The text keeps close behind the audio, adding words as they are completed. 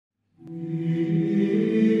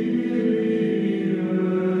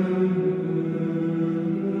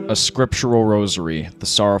A Scriptural Rosary, the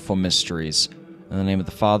Sorrowful Mysteries. In the name of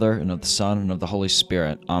the Father, and of the Son, and of the Holy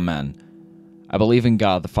Spirit. Amen. I believe in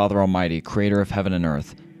God, the Father Almighty, creator of heaven and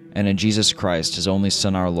earth, and in Jesus Christ, his only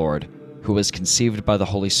Son, our Lord, who was conceived by the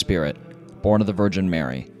Holy Spirit, born of the Virgin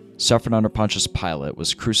Mary, suffered under Pontius Pilate,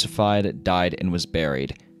 was crucified, died, and was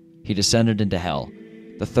buried. He descended into hell.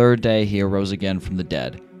 The third day he arose again from the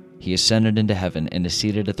dead. He ascended into heaven, and is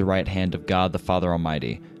seated at the right hand of God, the Father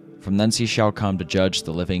Almighty. From thence he shall come to judge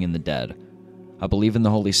the living and the dead. I believe in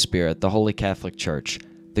the Holy Spirit, the Holy Catholic Church,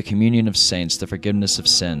 the communion of saints, the forgiveness of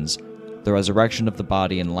sins, the resurrection of the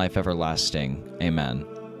body, and life everlasting. Amen.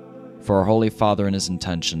 For our Holy Father and his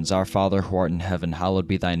intentions, Our Father who art in heaven, hallowed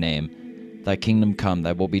be thy name. Thy kingdom come,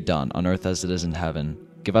 thy will be done, on earth as it is in heaven.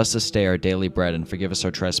 Give us this day our daily bread, and forgive us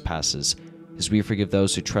our trespasses, as we forgive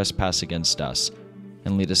those who trespass against us.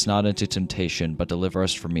 And lead us not into temptation, but deliver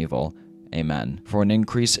us from evil. Amen. For an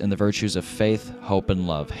increase in the virtues of faith, hope, and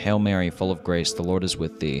love, Hail Mary, full of grace, the Lord is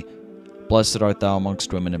with thee. Blessed art thou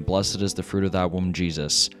amongst women, and blessed is the fruit of thy womb,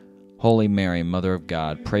 Jesus. Holy Mary, Mother of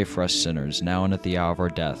God, pray for us sinners, now and at the hour of our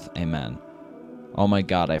death. Amen. O my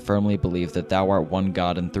God, I firmly believe that thou art one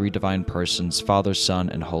God in three divine persons, Father, Son,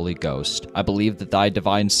 and Holy Ghost. I believe that thy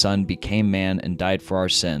divine Son became man and died for our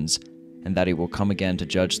sins, and that he will come again to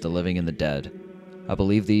judge the living and the dead. I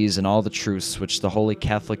believe these and all the truths which the Holy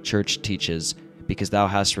Catholic Church teaches, because thou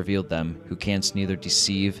hast revealed them, who canst neither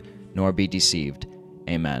deceive nor be deceived.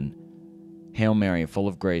 Amen. Hail Mary, full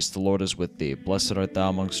of grace, the Lord is with thee. Blessed art thou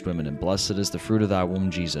amongst women, and blessed is the fruit of thy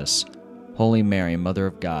womb, Jesus. Holy Mary, Mother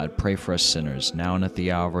of God, pray for us sinners, now and at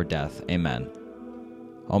the hour of our death. Amen.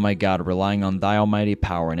 O my God, relying on thy almighty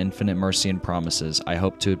power and infinite mercy and promises, I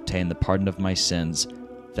hope to obtain the pardon of my sins,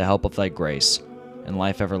 the help of thy grace, and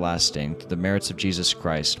life everlasting, through the merits of Jesus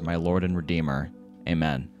Christ, my Lord and Redeemer.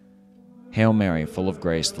 Amen. Hail Mary, full of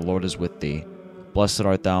grace, the Lord is with thee. Blessed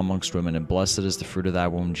art thou amongst women, and blessed is the fruit of thy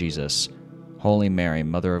womb, Jesus. Holy Mary,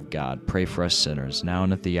 Mother of God, pray for us sinners, now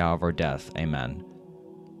and at the hour of our death. Amen.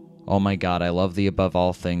 O my God, I love thee above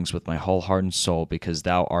all things with my whole heart and soul, because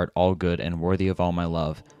thou art all good and worthy of all my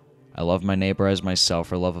love. I love my neighbor as myself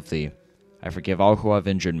for love of thee. I forgive all who have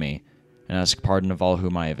injured me, and ask pardon of all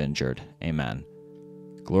whom I have injured. Amen.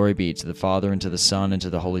 Glory be to the Father, and to the Son, and to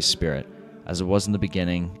the Holy Spirit, as it was in the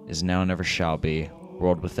beginning, is now, and ever shall be,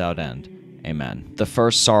 world without end. Amen. The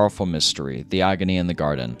first sorrowful mystery, the agony in the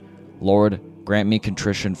garden. Lord, grant me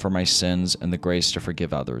contrition for my sins, and the grace to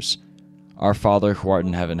forgive others. Our Father, who art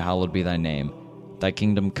in heaven, hallowed be thy name. Thy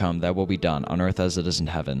kingdom come, thy will be done, on earth as it is in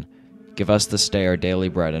heaven. Give us this day our daily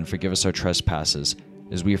bread, and forgive us our trespasses,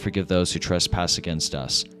 as we forgive those who trespass against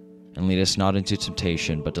us. And lead us not into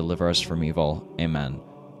temptation, but deliver us from evil. Amen.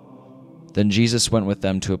 Then Jesus went with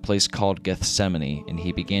them to a place called Gethsemane, and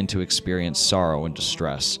he began to experience sorrow and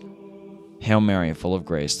distress. Hail Mary, full of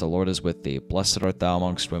grace, the Lord is with thee. Blessed art thou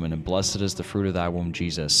amongst women, and blessed is the fruit of thy womb,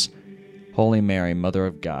 Jesus. Holy Mary, Mother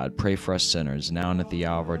of God, pray for us sinners, now and at the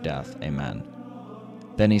hour of our death. Amen.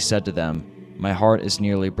 Then he said to them, My heart is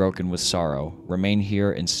nearly broken with sorrow. Remain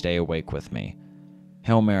here and stay awake with me.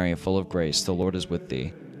 Hail Mary, full of grace, the Lord is with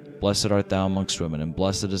thee. Blessed art thou amongst women, and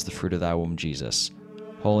blessed is the fruit of thy womb, Jesus.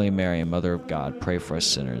 Holy Mary, Mother of God, pray for us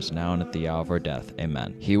sinners, now and at the hour of our death.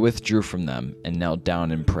 Amen. He withdrew from them, and knelt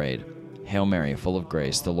down and prayed. Hail Mary, full of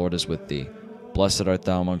grace, the Lord is with thee. Blessed art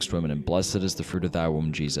thou amongst women, and blessed is the fruit of thy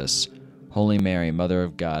womb, Jesus. Holy Mary, Mother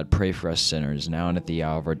of God, pray for us sinners, now and at the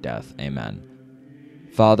hour of our death. Amen.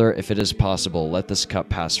 Father, if it is possible, let this cup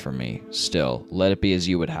pass from me. Still, let it be as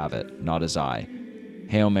you would have it, not as I.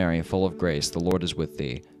 Hail Mary, full of grace, the Lord is with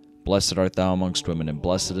thee. Blessed art thou amongst women, and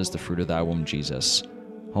blessed is the fruit of thy womb, Jesus.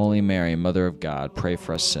 Holy Mary, Mother of God, pray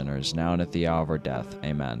for us sinners, now and at the hour of our death.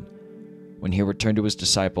 Amen. When he returned to his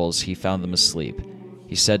disciples, he found them asleep.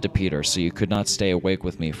 He said to Peter, So you could not stay awake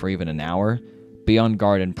with me for even an hour? Be on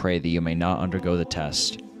guard and pray that you may not undergo the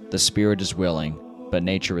test. The spirit is willing, but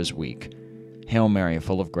nature is weak. Hail Mary,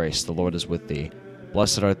 full of grace, the Lord is with thee.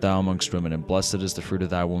 Blessed art thou amongst women, and blessed is the fruit of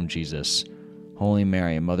thy womb, Jesus. Holy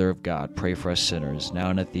Mary, Mother of God, pray for us sinners, now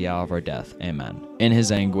and at the hour of our death. Amen. In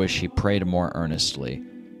his anguish he prayed more earnestly.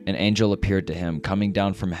 An angel appeared to him, coming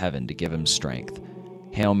down from heaven to give him strength.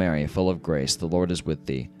 Hail Mary, full of grace, the Lord is with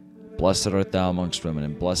thee. Blessed art thou amongst women,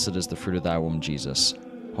 and blessed is the fruit of thy womb, Jesus.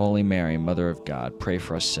 Holy Mary, Mother of God, pray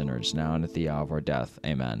for us sinners, now and at the hour of our death.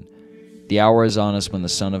 Amen. The hour is on us when the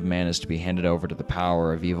Son of Man is to be handed over to the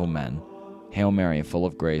power of evil men. Hail Mary, full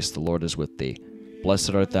of grace, the Lord is with thee.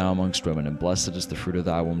 Blessed art thou amongst women, and blessed is the fruit of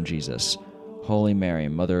thy womb, Jesus. Holy Mary,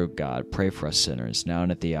 Mother of God, pray for us sinners, now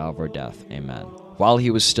and at the hour of our death. Amen. While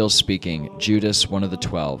he was still speaking, Judas, one of the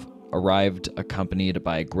 12, arrived accompanied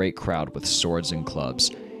by a great crowd with swords and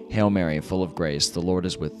clubs. Hail Mary, full of grace, the Lord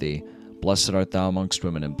is with thee. Blessed art thou amongst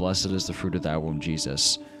women, and blessed is the fruit of thy womb,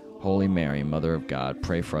 Jesus. Holy Mary, Mother of God,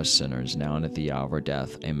 pray for us sinners, now and at the hour of our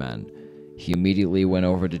death. Amen. He immediately went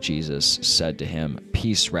over to Jesus, said to him,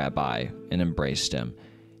 Peace, Rabbi, and embraced him.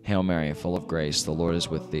 Hail Mary, full of grace, the Lord is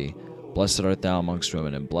with thee. Blessed art thou amongst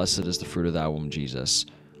women, and blessed is the fruit of thy womb, Jesus.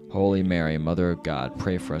 Holy Mary, Mother of God,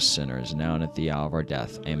 pray for us sinners, now and at the hour of our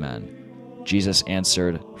death. Amen. Jesus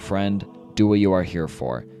answered, Friend, do what you are here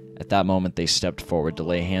for. At that moment they stepped forward to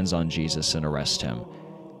lay hands on Jesus and arrest him.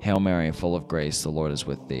 Hail Mary, full of grace, the Lord is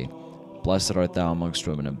with thee. Blessed art thou amongst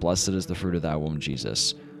women, and blessed is the fruit of thy womb,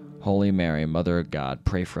 Jesus. Holy Mary, Mother of God,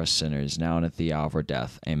 pray for us sinners, now and at the hour of our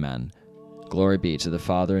death. Amen. Glory be to the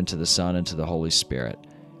Father, and to the Son, and to the Holy Spirit,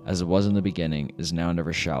 as it was in the beginning, is now, and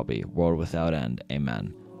ever shall be, world without end.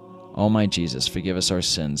 Amen. O my Jesus, forgive us our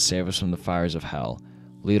sins, save us from the fires of hell.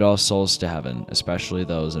 Lead all souls to heaven, especially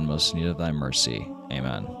those in most need of thy mercy.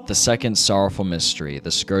 Amen. The second sorrowful mystery,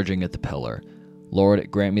 the scourging at the pillar.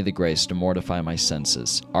 Lord, grant me the grace to mortify my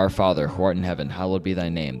senses. Our Father, who art in heaven, hallowed be thy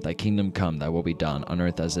name. Thy kingdom come, thy will be done, on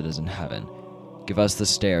earth as it is in heaven. Give us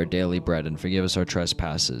this day our daily bread, and forgive us our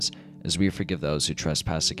trespasses, as we forgive those who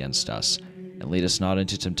trespass against us. And lead us not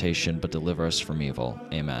into temptation, but deliver us from evil.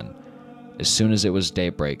 Amen. As soon as it was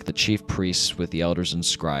daybreak, the chief priests with the elders and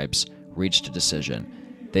scribes reached a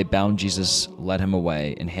decision. They bound Jesus, led him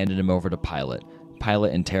away, and handed him over to Pilate.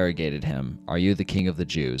 Pilate interrogated him, Are you the king of the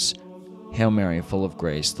Jews? Hail Mary, full of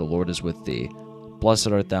grace, the Lord is with thee. Blessed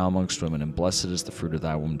art thou amongst women, and blessed is the fruit of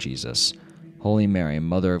thy womb, Jesus. Holy Mary,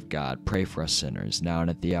 Mother of God, pray for us sinners, now and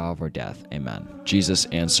at the hour of our death. Amen. Jesus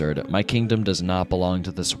answered, My kingdom does not belong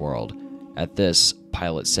to this world. At this,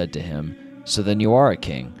 Pilate said to him, So then you are a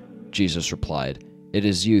king? Jesus replied, It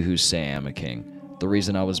is you who say I am a king. The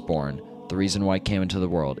reason I was born, the reason why I came into the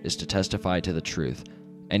world, is to testify to the truth.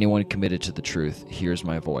 Anyone committed to the truth hears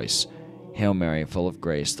my voice. Hail Mary, full of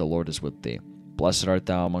grace, the Lord is with thee. Blessed art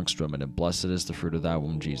thou amongst women, and blessed is the fruit of thy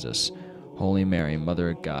womb, Jesus. Holy Mary,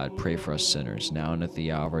 Mother of God, pray for us sinners, now and at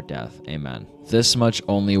the hour of our death. Amen. This much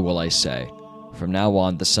only will I say. From now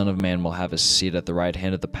on, the Son of Man will have his seat at the right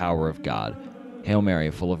hand of the power of God. Hail Mary,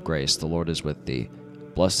 full of grace, the Lord is with thee.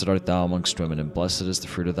 Blessed art thou amongst women, and blessed is the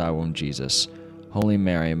fruit of thy womb, Jesus. Holy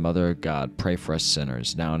Mary, Mother of God, pray for us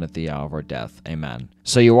sinners, now and at the hour of our death. Amen.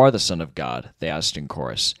 So you are the Son of God, they asked in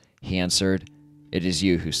chorus. He answered, It is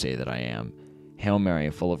you who say that I am. Hail Mary,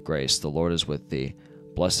 full of grace, the Lord is with thee.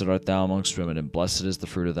 Blessed art thou amongst women, and blessed is the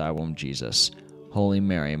fruit of thy womb, Jesus. Holy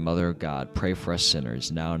Mary, Mother of God, pray for us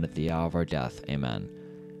sinners, now and at the hour of our death. Amen.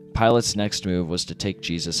 Pilate's next move was to take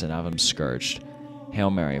Jesus and have him scourged. Hail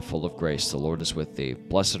Mary, full of grace, the Lord is with thee.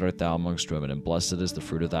 Blessed art thou amongst women, and blessed is the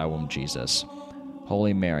fruit of thy womb, Jesus.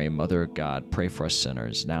 Holy Mary, Mother of God, pray for us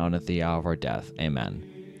sinners, now and at the hour of our death.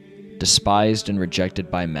 Amen. Despised and rejected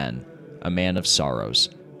by men, a man of sorrows.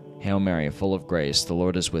 Hail Mary, full of grace, the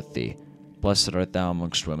Lord is with thee. Blessed art thou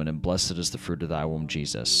amongst women, and blessed is the fruit of thy womb,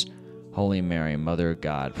 Jesus. Holy Mary, Mother of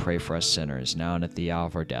God, pray for us sinners, now and at the hour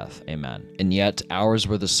of our death. Amen. And yet ours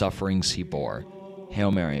were the sufferings he bore.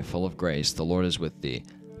 Hail Mary, full of grace, the Lord is with thee.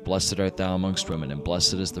 Blessed art thou amongst women, and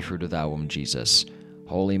blessed is the fruit of thy womb, Jesus.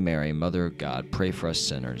 Holy Mary, Mother of God, pray for us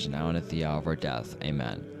sinners, now and at the hour of our death.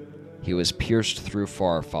 Amen. He was pierced through for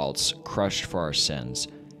our faults, crushed for our sins.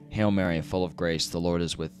 Hail Mary, full of grace, the Lord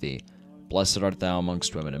is with thee. Blessed art thou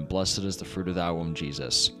amongst women, and blessed is the fruit of thy womb,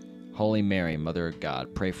 Jesus. Holy Mary, Mother of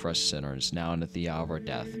God, pray for us sinners, now and at the hour of our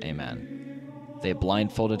death. Amen. They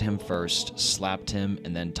blindfolded him first, slapped him,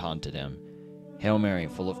 and then taunted him. Hail Mary,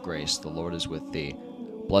 full of grace, the Lord is with thee.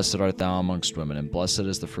 Blessed art thou amongst women, and blessed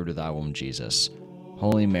is the fruit of thy womb, Jesus.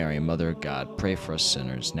 Holy Mary, Mother of God, pray for us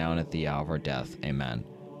sinners, now and at the hour of our death. Amen.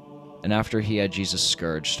 And after he had Jesus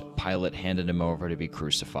scourged, Pilate handed him over to be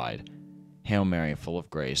crucified. Hail Mary, full of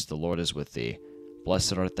grace, the Lord is with thee.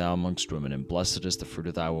 Blessed art thou amongst women, and blessed is the fruit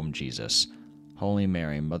of thy womb, Jesus. Holy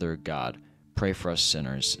Mary, Mother of God, pray for us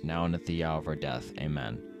sinners, now and at the hour of our death.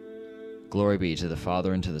 Amen. Glory be to the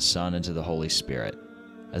Father, and to the Son, and to the Holy Spirit,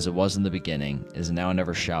 as it was in the beginning, is now, and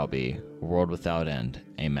ever shall be, world without end.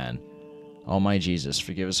 Amen. O my Jesus,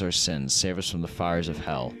 forgive us our sins, save us from the fires of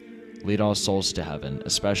hell. Lead all souls to heaven,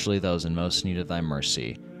 especially those in most need of thy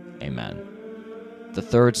mercy. Amen. The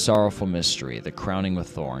third sorrowful mystery, the crowning with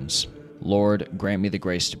thorns. Lord, grant me the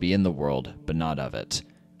grace to be in the world, but not of it.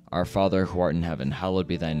 Our Father, who art in heaven, hallowed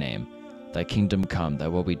be thy name. Thy kingdom come, thy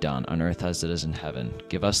will be done, on earth as it is in heaven.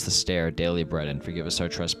 Give us this day our daily bread, and forgive us our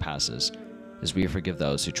trespasses, as we forgive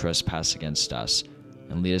those who trespass against us.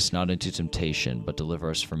 And lead us not into temptation, but deliver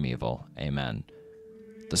us from evil. Amen.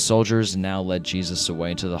 The soldiers now led Jesus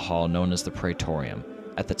away into the hall known as the Praetorium.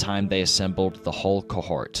 At the time they assembled the whole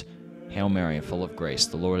cohort. Hail Mary, full of grace,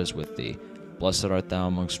 the Lord is with thee. Blessed art thou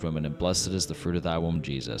amongst women, and blessed is the fruit of thy womb,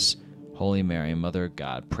 Jesus. Holy Mary, Mother of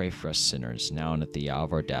God, pray for us sinners, now and at the hour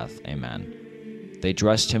of our death. Amen. They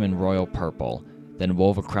dressed him in royal purple, then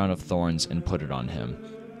wove a crown of thorns and put it on him.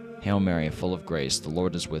 Hail Mary, full of grace, the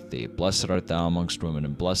Lord is with thee. Blessed art thou amongst women,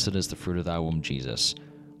 and blessed is the fruit of thy womb, Jesus.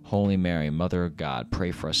 Holy Mary, Mother of God,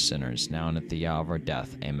 pray for us sinners, now and at the hour of our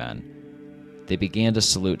death. Amen. They began to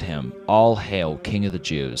salute him. All hail, King of the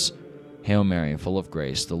Jews. Hail Mary, full of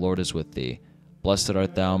grace, the Lord is with thee. Blessed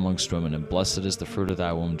art thou amongst women, and blessed is the fruit of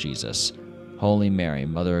thy womb, Jesus. Holy Mary,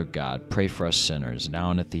 Mother of God, pray for us sinners,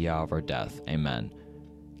 now and at the hour of our death. Amen.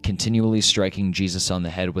 Continually striking Jesus on the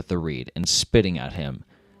head with the reed, and spitting at him,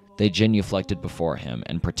 they genuflected before him,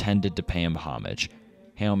 and pretended to pay him homage.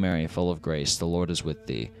 Hail Mary, full of grace, the Lord is with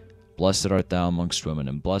thee. Blessed art thou amongst women,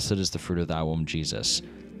 and blessed is the fruit of thy womb, Jesus.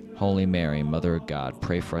 Holy Mary, Mother of God,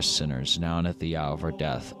 pray for us sinners, now and at the hour of our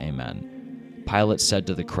death. Amen. Pilate said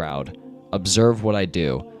to the crowd, "Observe what I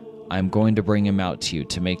do. I am going to bring him out to you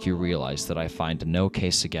to make you realize that I find no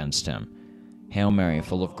case against him. Hail Mary,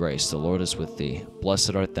 full of grace, the Lord is with thee.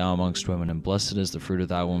 Blessed art thou amongst women, and blessed is the fruit of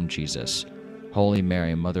thy womb, Jesus. Holy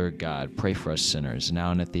Mary, Mother of God, pray for us sinners,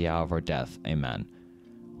 now and at the hour of our death. Amen."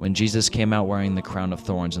 When Jesus came out wearing the crown of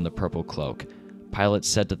thorns and the purple cloak, Pilate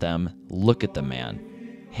said to them, "Look at the man."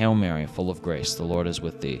 Hail Mary, full of grace, the Lord is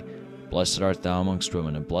with thee. Blessed art thou amongst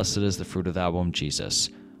women, and blessed is the fruit of thy womb, Jesus.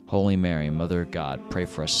 Holy Mary, Mother of God, pray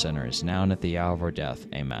for us sinners, now and at the hour of our death.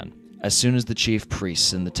 Amen. As soon as the chief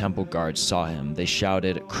priests and the temple guards saw him, they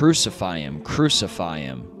shouted, "Crucify him! Crucify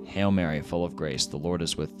him!" Hail Mary, full of grace, the Lord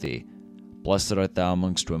is with thee. Blessed art thou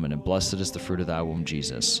amongst women, and blessed is the fruit of thy womb,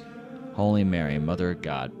 Jesus. Holy Mary, Mother of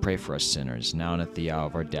God, pray for us sinners, now and at the hour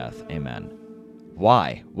of our death. Amen.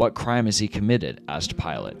 "Why? What crime has he committed?" asked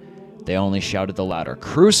Pilate. They only shouted the louder,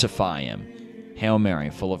 "Crucify him!" Hail Mary,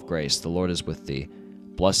 full of grace, the Lord is with thee.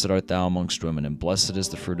 Blessed art thou amongst women, and blessed is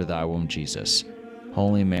the fruit of thy womb, Jesus.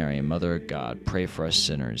 Holy Mary, Mother of God, pray for us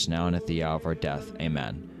sinners, now and at the hour of our death.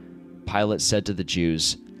 Amen. Pilate said to the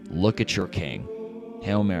Jews, "Look at your king."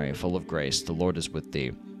 Hail Mary, full of grace, the Lord is with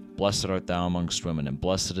thee. Blessed art thou amongst women, and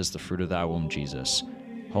blessed is the fruit of thy womb, Jesus.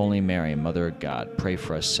 Holy Mary, Mother of God, pray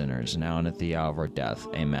for us sinners, now and at the hour of our death.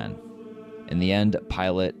 Amen. In the end,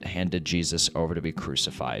 Pilate handed Jesus over to be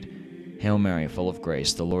crucified. Hail Mary, full of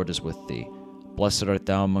grace, the Lord is with thee. Blessed art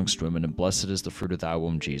thou amongst women, and blessed is the fruit of thy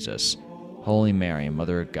womb, Jesus. Holy Mary,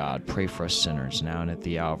 Mother of God, pray for us sinners, now and at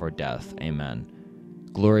the hour of our death. Amen.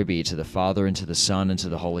 Glory be to the Father, and to the Son, and to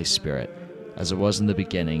the Holy Spirit, as it was in the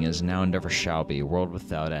beginning, is now, and ever shall be, world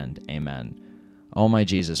without end. Amen. O my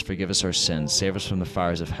Jesus, forgive us our sins, save us from the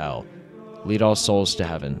fires of hell. Lead all souls to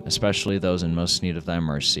heaven, especially those in most need of thy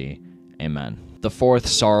mercy. Amen. The fourth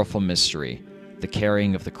sorrowful mystery, the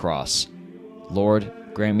carrying of the cross. Lord,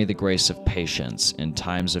 grant me the grace of patience in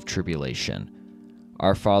times of tribulation.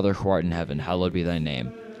 Our Father, who art in heaven, hallowed be thy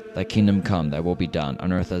name. Thy kingdom come, thy will be done,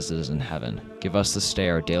 on earth as it is in heaven. Give us this day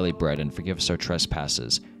our daily bread, and forgive us our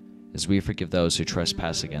trespasses, as we forgive those who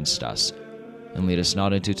trespass against us. And lead us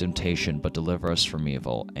not into temptation, but deliver us from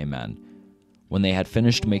evil. Amen. When they had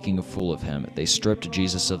finished making a fool of him, they stripped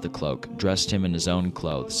Jesus of the cloak, dressed him in his own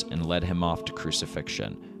clothes, and led him off to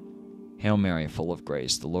crucifixion. Hail Mary, full of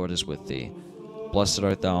grace, the Lord is with thee. Blessed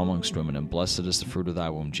art thou amongst women, and blessed is the fruit of thy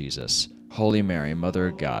womb, Jesus. Holy Mary, Mother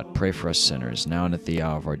of God, pray for us sinners, now and at the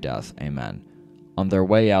hour of our death. Amen. On their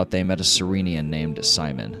way out, they met a Cyrenian named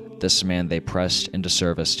Simon. This man they pressed into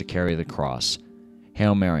service to carry the cross.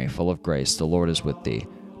 Hail Mary, full of grace, the Lord is with thee.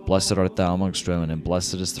 Blessed art thou amongst women, and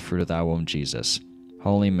blessed is the fruit of thy womb, Jesus.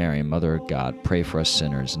 Holy Mary, Mother of God, pray for us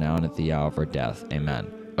sinners, now and at the hour of our death. Amen.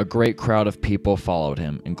 A great crowd of people followed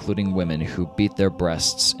him, including women who beat their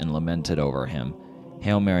breasts and lamented over him.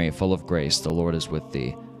 Hail Mary, full of grace, the Lord is with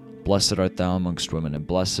thee. Blessed art thou amongst women, and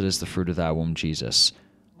blessed is the fruit of thy womb, Jesus.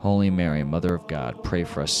 Holy Mary, Mother of God, pray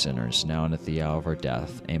for us sinners, now and at the hour of our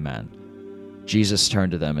death. Amen. Jesus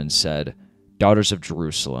turned to them and said, Daughters of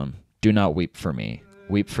Jerusalem, do not weep for me.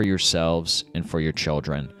 Weep for yourselves and for your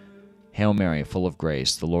children. Hail Mary, full of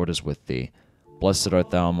grace, the Lord is with thee. Blessed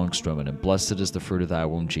art thou amongst women, and blessed is the fruit of thy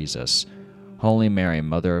womb, Jesus. Holy Mary,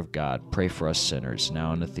 Mother of God, pray for us sinners,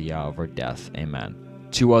 now and at the hour of our death. Amen.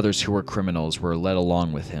 2 others who were criminals were led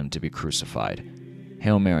along with him to be crucified.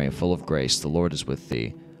 Hail Mary, full of grace, the Lord is with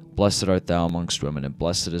thee. Blessed art thou amongst women, and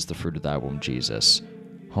blessed is the fruit of thy womb, Jesus.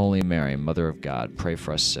 Holy Mary, Mother of God, pray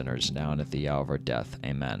for us sinners, now and at the hour of our death.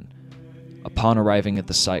 Amen. Upon arriving at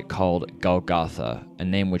the site called Golgotha, a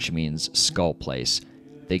name which means skull place,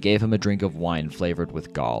 they gave him a drink of wine flavored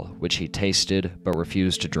with gall, which he tasted but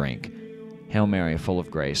refused to drink. Hail Mary, full of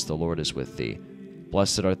grace, the Lord is with thee.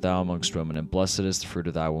 Blessed art thou amongst women, and blessed is the fruit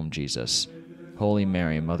of thy womb, Jesus. Holy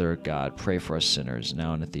Mary, Mother of God, pray for us sinners,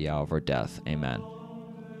 now and at the hour of our death. Amen.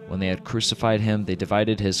 When they had crucified him, they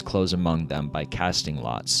divided his clothes among them by casting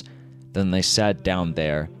lots. Then they sat down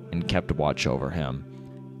there and kept watch over him.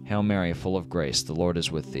 Hail Mary, full of grace, the Lord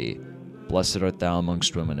is with thee. Blessed art thou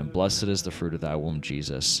amongst women, and blessed is the fruit of thy womb,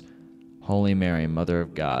 Jesus. Holy Mary, Mother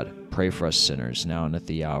of God, pray for us sinners, now and at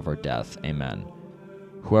the hour of our death. Amen.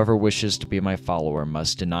 Whoever wishes to be my follower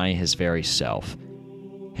must deny his very self.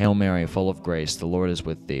 Hail Mary, full of grace, the Lord is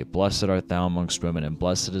with thee. Blessed art thou amongst women, and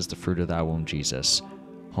blessed is the fruit of thy womb, Jesus.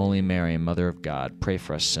 Holy Mary, Mother of God, pray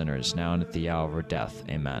for us sinners, now and at the hour of our death.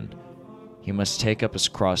 Amen. He must take up his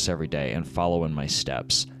cross every day and follow in my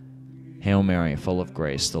steps. Hail Mary, full of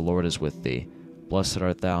grace, the Lord is with thee. Blessed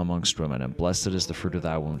art thou amongst women, and blessed is the fruit of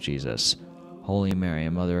thy womb, Jesus. Holy Mary,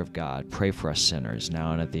 Mother of God, pray for us sinners,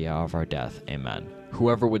 now and at the hour of our death. Amen.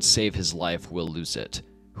 Whoever would save his life will lose it.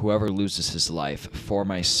 Whoever loses his life for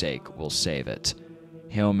my sake will save it.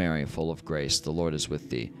 Hail Mary, full of grace, the Lord is with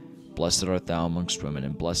thee. Blessed art thou amongst women,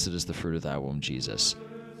 and blessed is the fruit of thy womb, Jesus.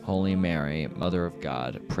 Holy Mary, Mother of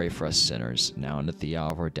God, pray for us sinners, now and at the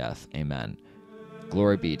hour of our death. Amen.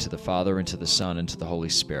 Glory be to the Father, and to the Son, and to the Holy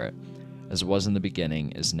Spirit, as it was in the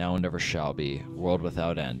beginning, is now, and ever shall be, world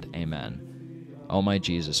without end. Amen. O my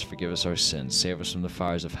Jesus, forgive us our sins, save us from the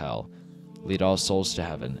fires of hell. Lead all souls to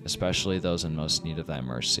heaven, especially those in most need of thy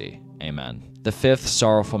mercy. Amen. The fifth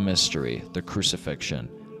sorrowful mystery, the crucifixion.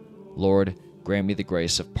 Lord, grant me the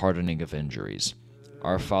grace of pardoning of injuries.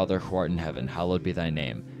 Our Father, who art in heaven, hallowed be thy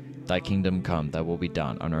name. Thy kingdom come, thy will be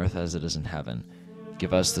done, on earth as it is in heaven.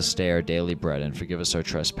 Give us this day our daily bread, and forgive us our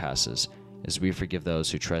trespasses, as we forgive those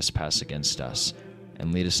who trespass against us.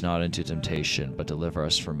 And lead us not into temptation, but deliver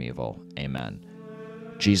us from evil. Amen.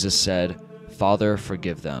 Jesus said, Father,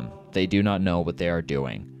 forgive them. They do not know what they are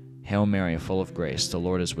doing. Hail Mary, full of grace, the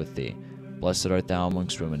Lord is with thee. Blessed art thou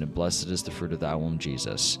amongst women, and blessed is the fruit of thy womb,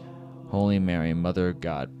 Jesus. Holy Mary, Mother of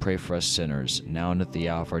God, pray for us sinners, now and at the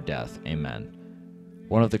hour of our death. Amen.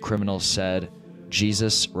 One of the criminals said,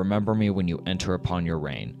 Jesus, remember me when you enter upon your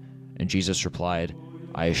reign. And Jesus replied,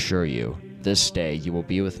 I assure you, this day you will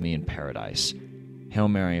be with me in paradise. Hail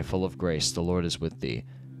Mary, full of grace, the Lord is with thee.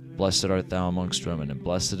 Blessed art thou amongst women, and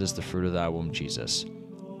blessed is the fruit of thy womb, Jesus.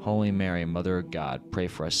 Holy Mary, Mother of God, pray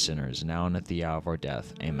for us sinners, now and at the hour of our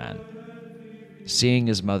death. Amen. Seeing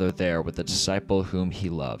his mother there with the disciple whom he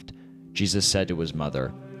loved, Jesus said to his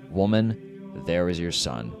mother, Woman, there is your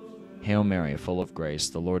son. Hail Mary, full of grace,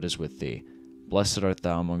 the Lord is with thee. Blessed art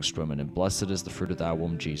thou amongst women, and blessed is the fruit of thy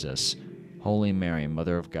womb, Jesus. Holy Mary,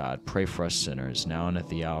 Mother of God, pray for us sinners, now and at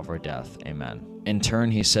the hour of our death. Amen. In turn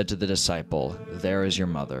he said to the disciple, There is your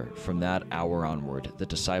mother. From that hour onward, the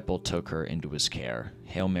disciple took her into his care.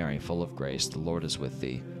 Hail Mary, full of grace, the Lord is with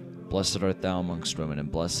thee. Blessed art thou amongst women,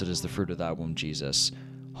 and blessed is the fruit of thy womb, Jesus.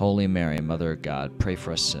 Holy Mary, Mother of God, pray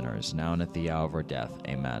for us sinners, now and at the hour of our death.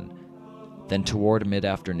 Amen. Then toward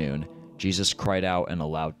mid-afternoon, Jesus cried out in a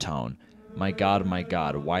loud tone, my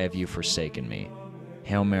God, why have you forsaken me?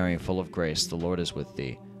 Hail Mary, full of grace, the Lord is with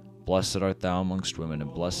thee. Blessed art thou amongst women,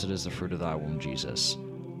 and blessed is the fruit of thy womb, Jesus.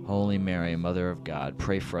 Holy Mary, Mother of God,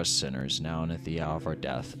 pray for us sinners, now and at the hour of our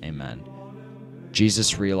death. Amen.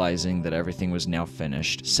 Jesus, realizing that everything was now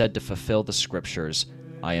finished, said to fulfill the Scriptures,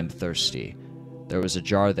 I am thirsty. There was a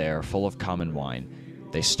jar there full of common wine.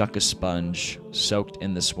 They stuck a sponge soaked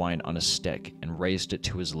in this wine on a stick and raised it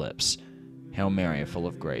to his lips. Hail Mary, full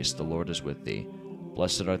of grace, the Lord is with thee.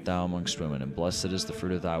 Blessed art thou amongst women, and blessed is the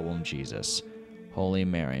fruit of thy womb, Jesus. Holy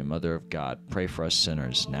Mary, Mother of God, pray for us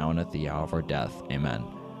sinners, now and at the hour of our death. Amen.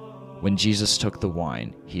 When Jesus took the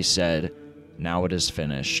wine, he said, Now it is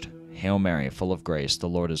finished. Hail Mary, full of grace, the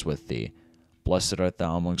Lord is with thee. Blessed art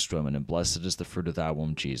thou amongst women, and blessed is the fruit of thy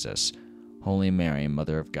womb, Jesus. Holy Mary,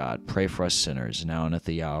 Mother of God, pray for us sinners, now and at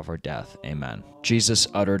the hour of our death. Amen. Jesus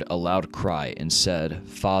uttered a loud cry and said,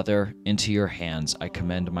 Father, into your hands I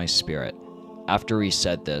commend my spirit. After he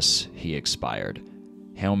said this, he expired.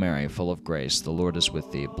 Hail Mary, full of grace, the Lord is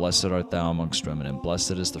with thee. Blessed art thou amongst women, and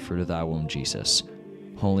blessed is the fruit of thy womb, Jesus.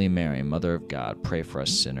 Holy Mary, Mother of God, pray for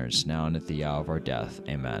us sinners, now and at the hour of our death.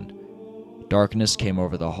 Amen. Darkness came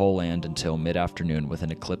over the whole land until mid-afternoon with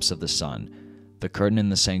an eclipse of the sun. The curtain in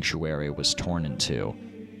the sanctuary was torn in two.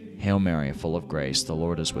 Hail Mary, full of grace, the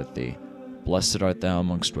Lord is with thee. Blessed art thou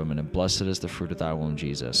amongst women, and blessed is the fruit of thy womb,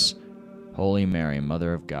 Jesus. Holy Mary,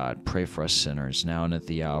 Mother of God, pray for us sinners, now and at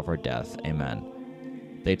the hour of our death.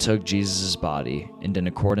 Amen. They took Jesus' body, and in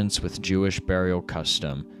accordance with Jewish burial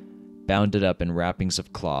custom, bound it up in wrappings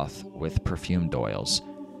of cloth with perfumed oils.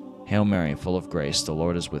 Hail Mary, full of grace, the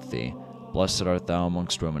Lord is with thee. Blessed art thou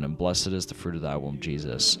amongst women, and blessed is the fruit of thy womb,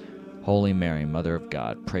 Jesus. Holy Mary, Mother of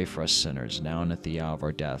God, pray for us sinners, now and at the hour of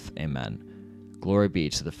our death. Amen. Glory be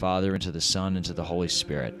to the Father, and to the Son, and to the Holy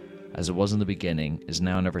Spirit, as it was in the beginning, is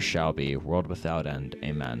now, and ever shall be, world without end.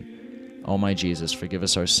 Amen. O my Jesus, forgive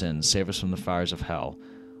us our sins, save us from the fires of hell.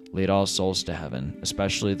 Lead all souls to heaven,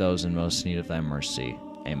 especially those in most need of thy mercy.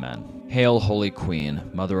 Amen. Hail, Holy Queen,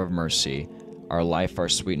 Mother of Mercy, our life, our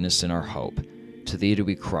sweetness, and our hope. To thee do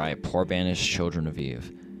we cry, poor banished children of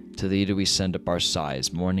Eve. To thee do we send up our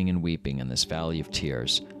sighs, mourning and weeping in this valley of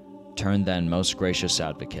tears. Turn then, most gracious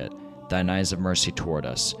Advocate, thine eyes of mercy toward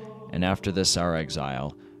us, and after this our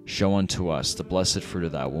exile, show unto us the blessed fruit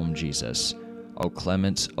of thy womb, Jesus. O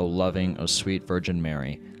clement, O loving, O sweet Virgin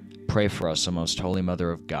Mary, pray for us, O most holy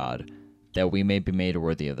Mother of God, that we may be made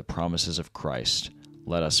worthy of the promises of Christ.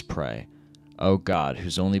 Let us pray. O God,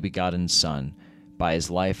 whose only begotten Son, by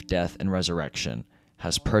his life, death, and resurrection,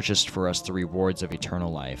 has purchased for us the rewards of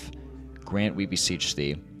eternal life, grant, we beseech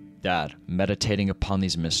thee, that, meditating upon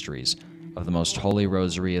these mysteries of the most holy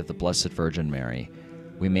Rosary of the Blessed Virgin Mary,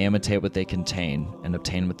 we may imitate what they contain and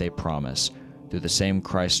obtain what they promise, through the same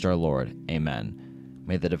Christ our Lord. Amen.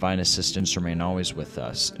 May the divine assistance remain always with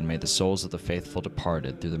us, and may the souls of the faithful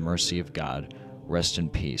departed, through the mercy of God, rest in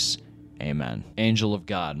peace. Amen. Angel of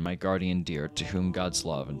God, my guardian dear, to whom God's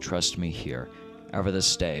love entrust me here, ever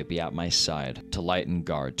this day be at my side, to light and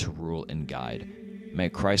guard, to rule and guide. May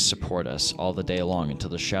Christ support us all the day long until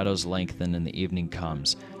the shadows lengthen and the evening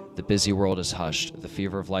comes, the busy world is hushed, the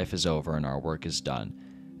fever of life is over, and our work is done.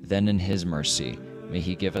 Then in his mercy may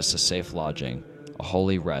he give us a safe lodging, a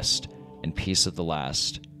holy rest, and peace of the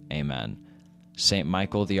last. Amen. Saint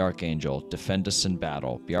Michael the Archangel, defend us in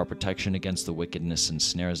battle, be our protection against the wickedness and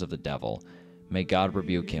snares of the devil. May God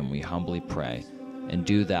rebuke him, we humbly pray. And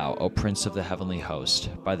do thou, O Prince of the heavenly host,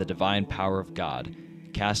 by the divine power of God,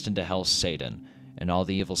 cast into hell Satan and all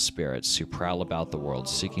the evil spirits who prowl about the world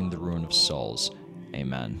seeking the ruin of souls.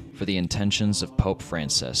 Amen. For the intentions of Pope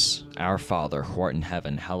Francis, Our Father, who art in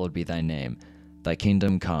heaven, hallowed be thy name. Thy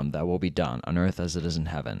kingdom come, thy will be done, on earth as it is in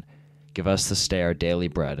heaven. Give us this day our daily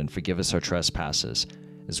bread, and forgive us our trespasses,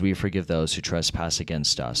 as we forgive those who trespass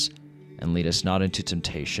against us. And lead us not into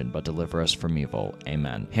temptation, but deliver us from evil.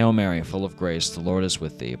 Amen. Hail Mary, full of grace, the Lord is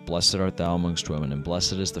with thee. Blessed art thou amongst women, and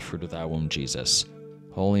blessed is the fruit of thy womb, Jesus.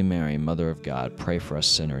 Holy Mary, Mother of God, pray for us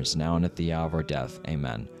sinners, now and at the hour of our death.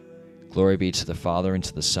 Amen. Glory be to the Father, and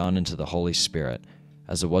to the Son, and to the Holy Spirit,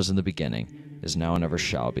 as it was in the beginning, is now, and ever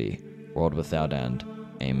shall be, world without end.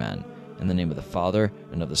 Amen. In the name of the Father,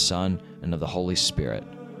 and of the Son, and of the Holy Spirit.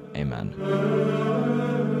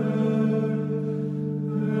 Amen.